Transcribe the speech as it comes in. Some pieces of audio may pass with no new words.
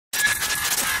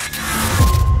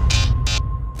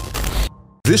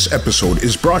This episode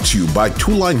is brought to you by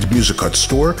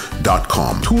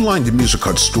twolinedmusichutstore.com.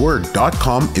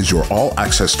 Twolinedmusichutstore.com is your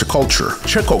all-access to culture.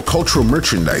 Check out cultural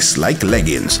merchandise like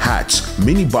leggings, hats,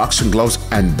 mini boxing gloves,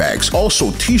 and bags. Also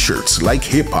t-shirts like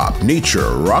hip-hop, nature,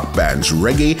 rock bands,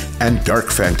 reggae, and dark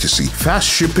fantasy. Fast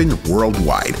shipping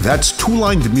worldwide. That's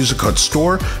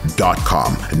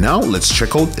twolinedmusichutstore.com. Now let's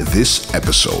check out this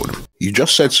episode. You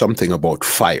just said something about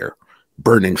fire.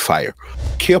 Burning fire.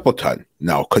 Capleton,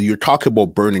 now, because you're talking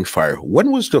about burning fire,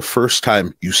 when was the first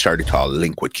time you started to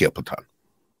link with Capleton?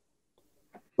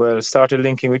 Well, started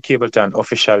linking with Capleton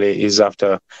officially is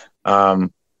after with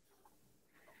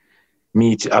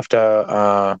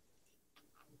Capleton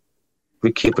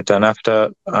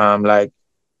after like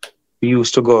we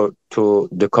used to go to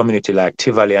the community like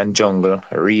Tivoli and Jungle.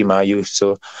 Rima used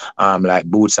to like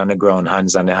boots on the ground,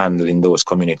 hands on the handle in those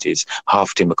communities,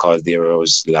 often because there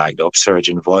was like the upsurge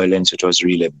in violence. It was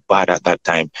really bad at that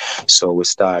time. So we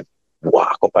start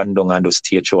walk up and down on the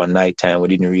stage show at night time. I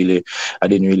didn't really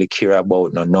care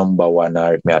about no number one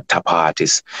or if me a top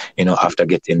artist, you know, after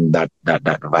getting that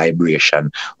vibration.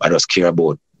 I just care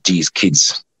about these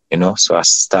kids. You know, so I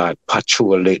start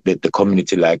patrol the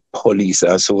community like police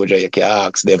and soldier. You can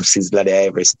ask them, Sizzla, they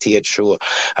every stage show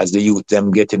as the youth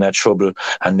them get in a trouble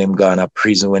and them gone to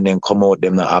prison. When them come out,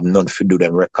 them not have none to do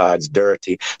them records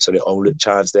dirty. So the only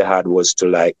chance they had was to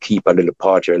like keep a little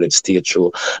party or a little stage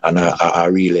show, and I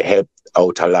really helped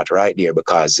out a lot right there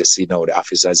because you see now the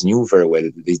officers knew very well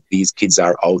these kids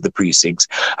are out the precincts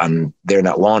and they're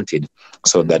not wanted,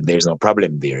 so that there's no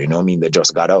problem there. You know what I mean? They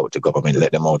just got out. The government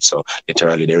let them out, so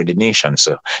literally they're in the nation.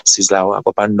 So Sizzla walk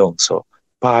up and down, so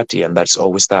party, and that's how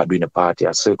we start doing a party.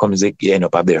 So it comes end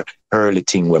up at their early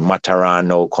thing where Mataran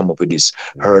now come up with this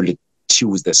early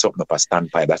Tuesday something up a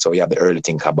standpipe. That's how you have the early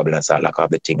thing called Bubble and start like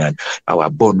have the thing and our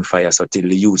bonfire. So till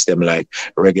they use them like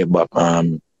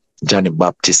Reggae Johnny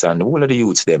Baptist and all of the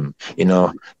youths them, you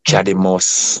know,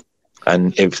 Cadmus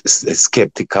and if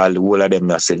skeptical, all of them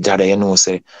I said, Jada, you know,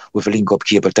 say we link up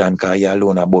Capleton because you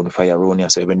alone a bonfire around here,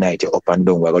 so every night you up and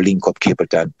down, we're gonna link up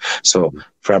Capleton. So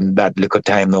from that little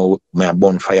time now, my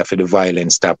bonfire for the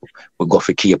violence stop, we go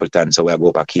for Capleton, so we go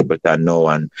up Capleton now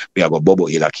and we are go Bobo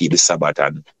Hill keep the Sabbath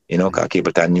and you know, because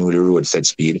Capleton knew the road set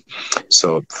speed.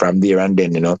 So from there and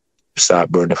then, you know,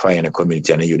 start burn the fire in the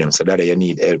community and you them so that you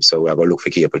need help, so we're gonna look for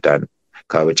Capleton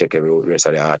because we check every rest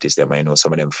of the artists them. I know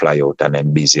some of them fly out and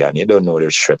then busy and you don't know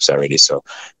their strips already, so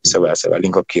I said I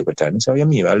link up Capleton. So you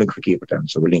mean I link for Capleton,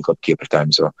 so we link up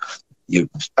Capleton. So you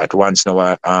at once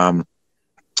now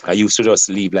I used to just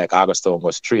leave like Augustown, go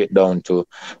straight down to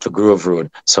Grove Road.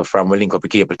 So from we link up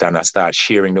with Capleton, I start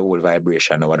sharing the whole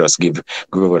vibration. Now I just give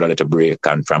Grove Road a little break,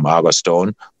 and from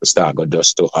Augustown we start go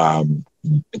just to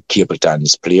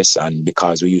Capleton's place. And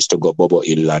because we used to go Bobo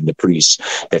Hill and the priest,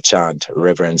 they chant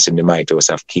reverence in the might house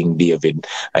of King David,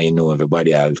 and you know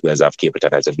everybody else who has have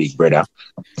Capleton as a big brother,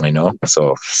 you know.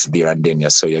 So there and then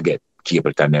so you get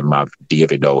Capleton them have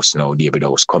David House now. David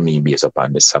House coming based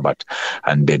upon the Sabbath,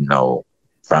 and then now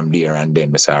from there and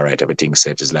then, we say, all right, everything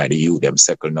set. It's like the youth, them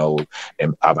second now,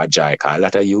 them have a joy. A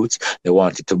lot of youth, they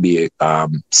wanted to be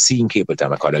seeing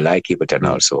Capleton, because they like Capleton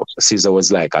also. So Sizzla was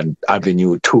like an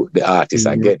avenue to the artists,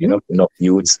 I get, you know, enough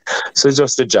youths. So it's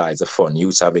just the joy, it's a fun.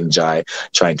 Youths having joy,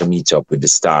 trying to meet up with the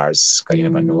stars, because you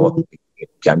never know, it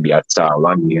can be a star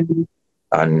one day.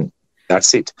 And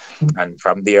that's it. And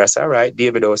from there, I said, all right,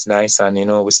 David was nice, and, you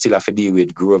know, we still have to deal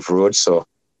with Grove Road, so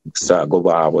start go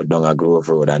back down a Grove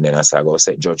Road, and then I start go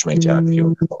set Judgment Yard.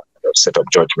 Set up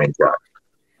Judgment Yard.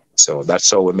 So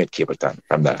that's how we met Capleton.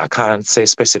 From that, I can't say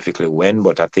specifically when,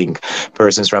 but I think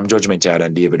persons from Judgment Yard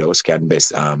and David House can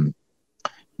best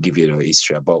give you the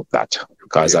history about that,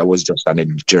 because I was just on a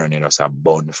journey, just a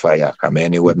bonfire. I mean,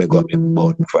 anywhere me go, a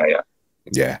bonfire.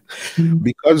 Yeah,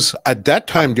 because at that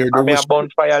time there was a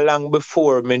bonfire long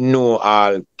before me know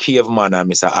all Caveman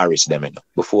and Mr. Harris them, you know.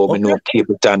 Before me know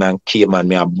Capleton and Caveman,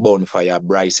 me a bonfire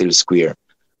Bryce Hill Square.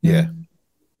 Yeah.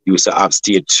 Used to have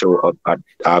stage show up at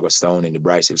Augustown in the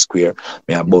Bryce Hill Square.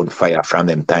 Me a bonfire from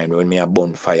them time. When me a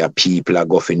bonfire, people a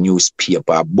go for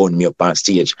newspaper, burn me up on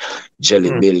stage. Jelly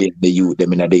Belly, the youth,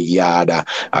 them in the yard.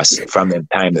 From them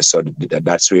time, so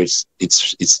that's where it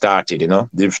started, you know.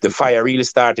 The fire really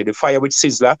started. The fire with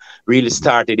Sizzla really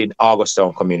started in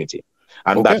Augustown community.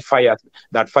 And that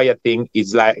fire thing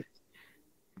is like,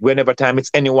 whenever time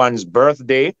it's anyone's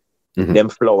birthday, them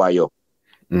flower you.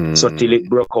 So till it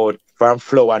broke out from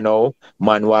flower now,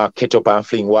 man walk catch up and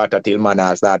fling water till man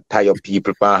has that tie up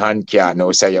people for hand care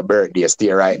now say your birthday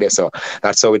stay right there. So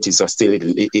that's how it is. So still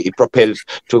it propelled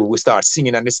to we start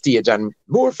singing on the stage and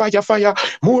more fire, fire,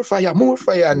 more fire, more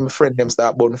fire, and my friend them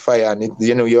start burn fire. And it,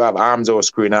 you know, you have arms or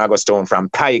screen Augustone from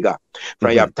Tiger.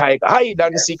 From you have Tiger, hide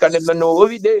and seek and them don't know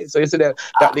every day. So you see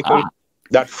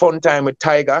that fun time with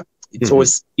Tiger, it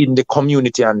was in the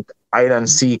community, and hide and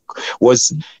seek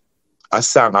was a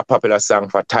song, a popular song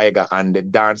for Tiger, and the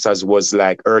dancers was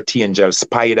like Earth Angel,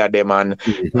 Spider them and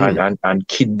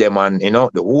Kid them, and you know,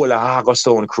 the whole of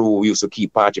Augustone crew used to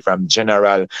keep party from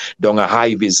General down a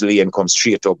High Visley and come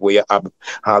straight up where you have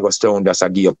Augustone. That's a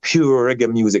give you pure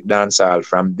reggae music dancehall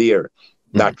from there.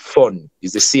 That fun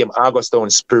is the same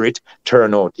Augustone spirit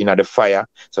turn out in the fire.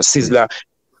 So Sizzla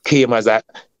came as a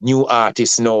new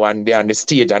artist now, and they're on the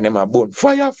stage and them are born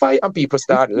fire, fire, and people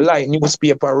start light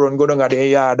newspaper run, go down at the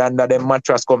yard under the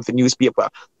mattress come for newspaper.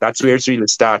 That's where it's really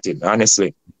started,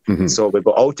 honestly. So we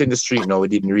go out in the street now. We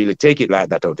didn't really take it like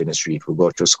that out in the street. We go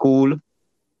to school and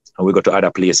we go to other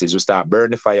places. We start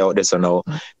burning the fire out there. So now,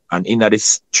 and in the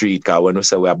street, because when we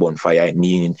say we are burn fire, it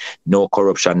means no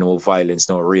corruption, no violence,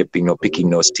 no raping, no picking,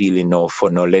 no stealing, no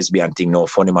fun, no lesbian thing, no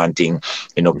funny man thing,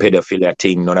 you know, pedophilia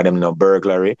thing, none of them, no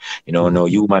burglary, you know, no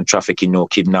human trafficking, no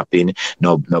kidnapping,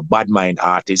 no bad mind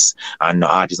artists, and no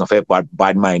artists, no fair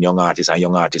bad mind young artists, and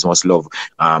young artists must love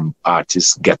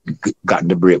artists gotten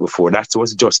the break before. That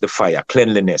was just the fire,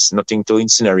 cleanliness, nothing to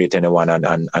incinerate anyone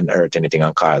and hurt anything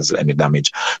and cause any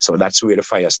damage. So that's where the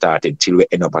fire started till we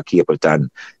end up at Capleton.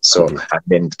 So and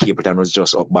then Capleton was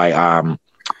just up by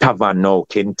Tavern now,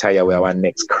 Kintyre, where our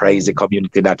next crazy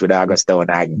community that with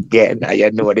Augustone again.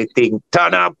 You know the thing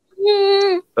turn up.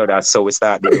 So that's how we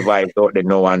start the vibe out there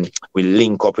now, and we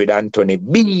link up with Anthony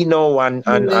B now and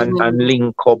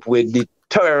link up with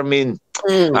Determined.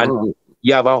 And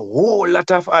you have a whole lot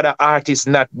of other artists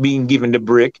not being given the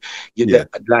break. You're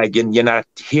not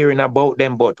hearing about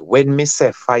them, but when me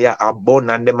say fire a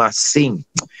burn and them a sing,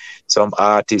 some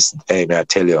artists, I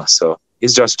tell you. So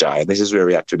it's just joy. This is where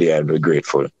we are today, and we're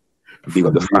grateful. Be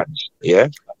with the fans. Yeah.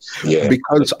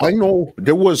 Because I know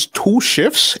there was 2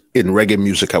 shifts in reggae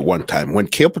music at one time. When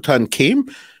Capleton came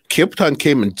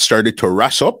and started to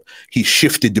ras up, he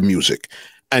shifted the music.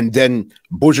 And then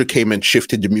Buja came and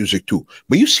shifted the music too.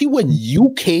 But you see, when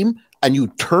you came and you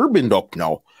turbaned up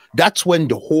now, that's when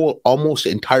the whole almost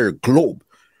entire globe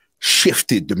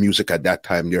shifted the music at that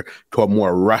time there to a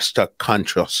more Rasta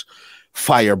conscious,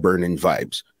 fire burning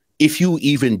vibes.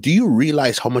 Do you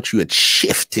realize how much you had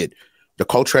shifted the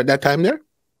culture at that time there?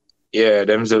 Yeah,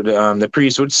 the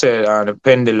priest would say the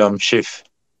pendulum shift.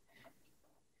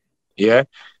 Yeah.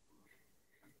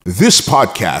 This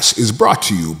podcast is brought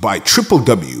to you by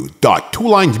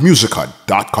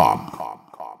www.twolinedmusichut.com.